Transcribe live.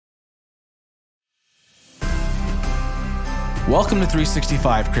Welcome to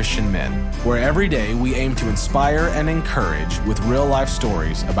 365 Christian Men, where every day we aim to inspire and encourage with real-life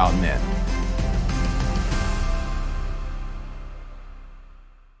stories about men.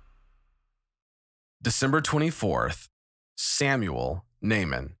 December 24th, Samuel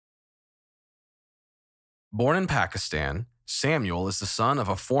Naaman. Born in Pakistan, Samuel is the son of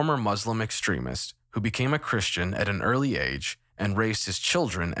a former Muslim extremist who became a Christian at an early age and raised his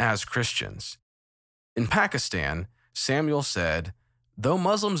children as Christians. In Pakistan, Samuel said, "Though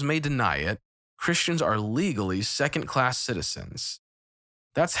Muslims may deny it, Christians are legally second-class citizens.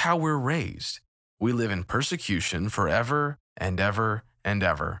 That's how we're raised. We live in persecution forever and ever and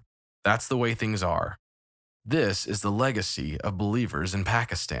ever. That's the way things are." This is the legacy of believers in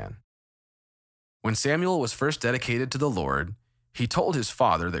Pakistan. When Samuel was first dedicated to the Lord, he told his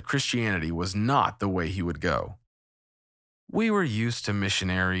father that Christianity was not the way he would go. "We were used to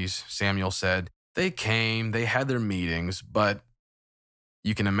missionaries," Samuel said. "They came, they had their meetings, but..."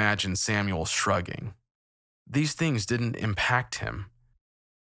 You can imagine Samuel shrugging. These things didn't impact him.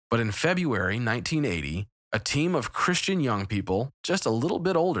 But in February 1980, a team of Christian young people, just a little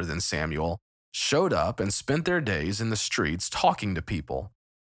bit older than Samuel, showed up and spent their days in the streets talking to people.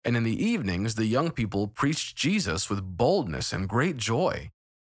 And in the evenings, the young people preached Jesus with boldness and great joy.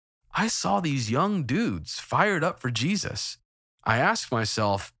 I saw these young dudes fired up for Jesus. I asked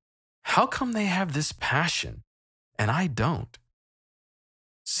myself, how come they have this passion and I don't?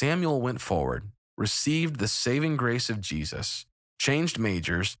 Samuel went forward, received the saving grace of Jesus, changed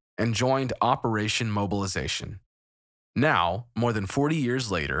majors, and joined Operation Mobilization. Now, more than 40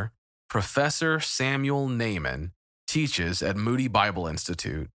 years later, Professor Samuel Naaman teaches at Moody Bible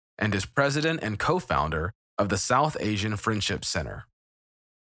Institute and is president and co-founder of the South Asian Friendship Center.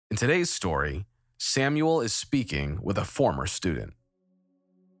 In today's story, Samuel is speaking with a former student.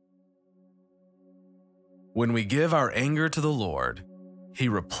 When we give our anger to the Lord, He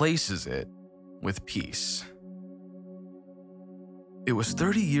replaces it with peace. It was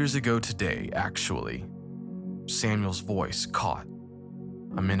 30 years ago today, actually. Samuel's voice caught.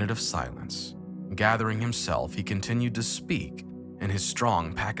 A minute of silence. Gathering himself, he continued to speak in his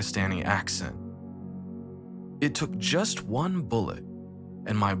strong Pakistani accent. "It took just one bullet,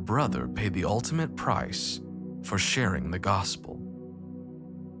 and my brother paid the ultimate price for sharing the gospel."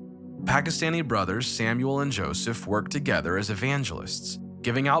 Pakistani brothers Samuel and Joseph worked together as evangelists,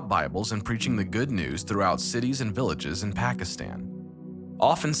 giving out Bibles and preaching the good news throughout cities and villages in Pakistan.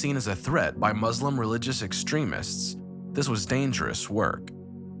 Often seen as a threat by Muslim religious extremists, this was dangerous work.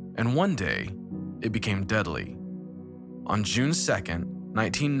 And one day, it became deadly. On June 2nd,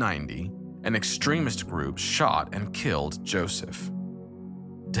 1990, an extremist group shot and killed Joseph.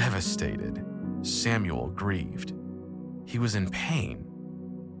 Devastated, Samuel grieved. He was in pain,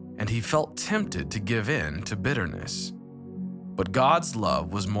 and he felt tempted to give in to bitterness. But God's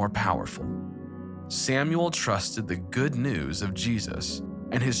love was more powerful. Samuel trusted the good news of Jesus,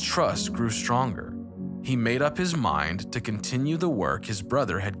 and his trust grew stronger. He made up his mind to continue the work his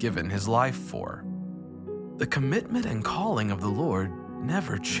brother had given his life for. "The commitment and calling of the Lord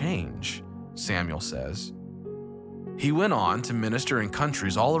never change," Samuel says. He went on to minister in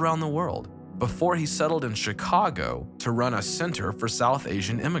countries all around the world before he settled in Chicago to run a center for South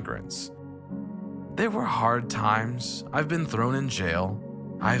Asian immigrants. "There were hard times. I've been thrown in jail.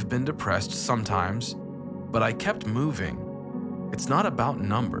 I've been depressed sometimes, but I kept moving. It's not about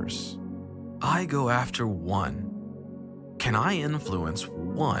numbers. I go after one. Can I influence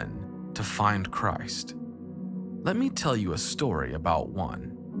one to find Christ? Let me tell you a story about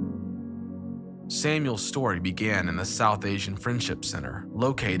one." Samuel's story began in the South Asian Friendship Center,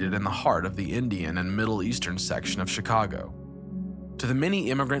 located in the heart of the Indian and Middle Eastern section of Chicago. To the many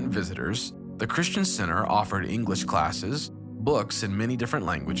immigrant visitors, the Christian Center offered English classes, books in many different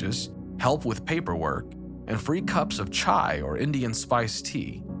languages, help with paperwork, and free cups of chai or Indian spiced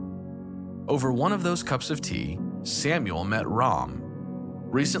tea. Over one of those cups of tea, Samuel met Ram.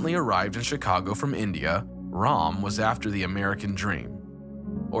 Recently arrived in Chicago from India, Ram was after the American dream.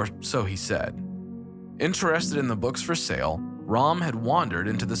 Or so he said. Interested in the books for sale, Ram had wandered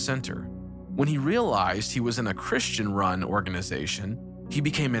into the center. When he realized he was in a Christian-run organization, he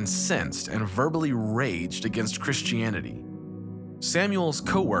became incensed and verbally raged against Christianity. Samuel's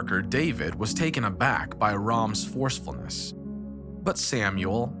co-worker David was taken aback by Ram's forcefulness. But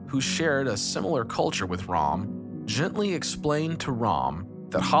Samuel, who shared a similar culture with Ram, gently explained to Ram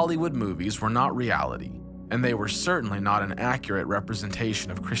that Hollywood movies were not reality, and they were certainly not an accurate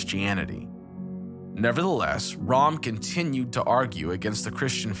representation of Christianity. Nevertheless, Ram continued to argue against the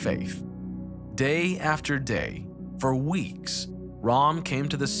Christian faith. Day after day, for weeks, Ram came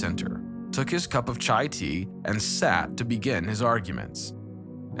to the center, took his cup of chai tea and sat to begin his arguments.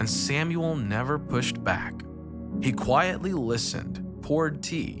 And Samuel never pushed back. He quietly listened, poured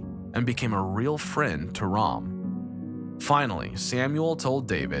tea, and became a real friend to Ram. Finally, Samuel told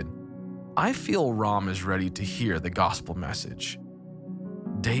David, "I feel Ram is ready to hear the gospel message."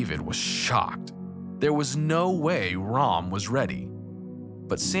 David was shocked. There was no way Ram was ready.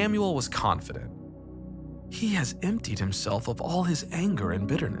 But Samuel was confident. He has emptied himself of all his anger and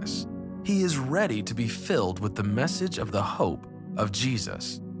bitterness. He is ready to be filled with the message of the hope of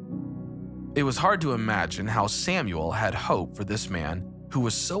Jesus. It was hard to imagine how Samuel had hope for this man who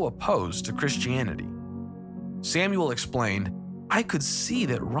was so opposed to Christianity. Samuel explained, "I could see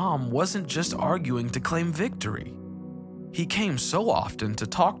that Ram wasn't just arguing to claim victory. He came so often to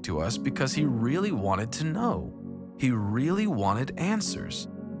talk to us because he really wanted to know. He really wanted answers.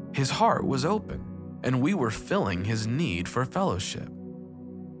 His heart was open, and we were filling his need for fellowship."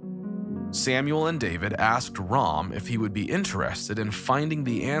 Samuel and David asked Ram if he would be interested in finding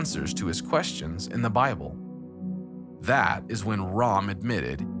the answers to his questions in the Bible. That is when Ram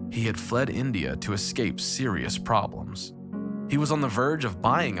admitted he had fled India to escape serious problems. He was on the verge of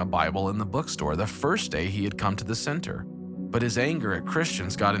buying a Bible in the bookstore the first day he had come to the center, but his anger at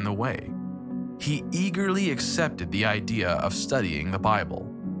Christians got in the way. He eagerly accepted the idea of studying the Bible.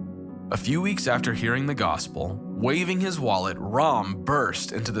 A few weeks after hearing the gospel, waving his wallet, Ram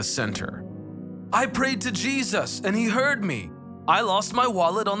burst into the center. "I prayed to Jesus and he heard me. I lost my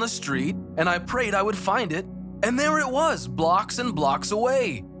wallet on the street and I prayed I would find it, and there it was, blocks and blocks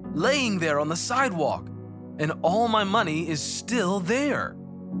away, laying there on the sidewalk, and all my money is still there."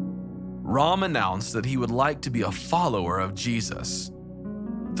 Ram announced that he would like to be a follower of Jesus.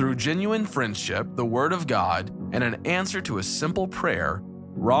 Through genuine friendship, the Word of God, and an answer to a simple prayer,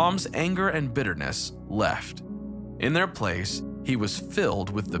 Ram's anger and bitterness left. In their place, he was filled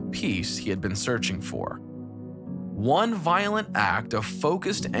with the peace he had been searching for. One violent act of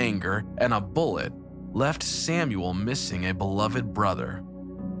focused anger and a bullet left Samuel missing a beloved brother.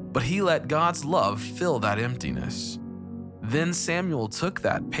 But he let God's love fill that emptiness. Then Samuel took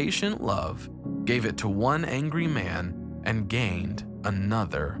that patient love, gave it to one angry man, and gained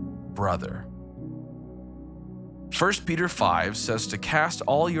another brother. 1 Peter 5 says to cast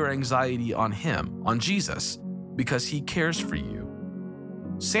all your anxiety on him, on Jesus, because he cares for you.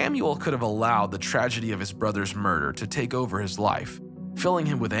 Samuel could have allowed the tragedy of his brother's murder to take over his life, filling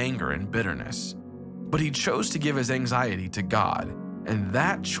him with anger and bitterness. But he chose to give his anxiety to God, and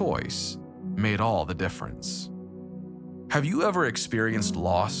that choice made all the difference. Have you ever experienced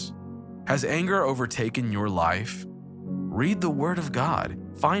loss? Has anger overtaken your life? Read the Word of God,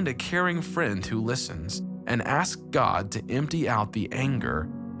 find a caring friend who listens, and ask God to empty out the anger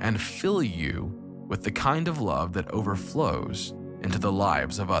and fill you with the kind of love that overflows into the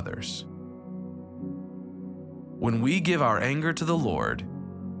lives of others. When we give our anger to the Lord,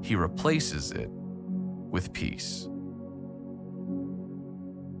 He replaces it with peace.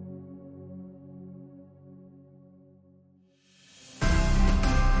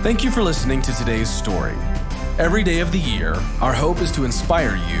 Thank you for listening to today's story. Every day of the year, our hope is to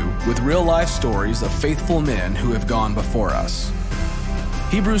inspire you with real-life stories of faithful men who have gone before us.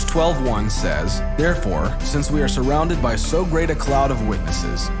 Hebrews 12:1 says, "Therefore, since we are surrounded by so great a cloud of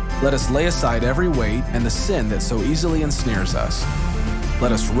witnesses, let us lay aside every weight and the sin that so easily ensnares us.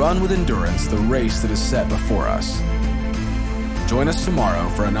 Let us run with endurance the race that is set before us." Join us tomorrow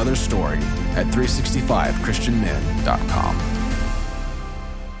for another story at 365christianmen.com.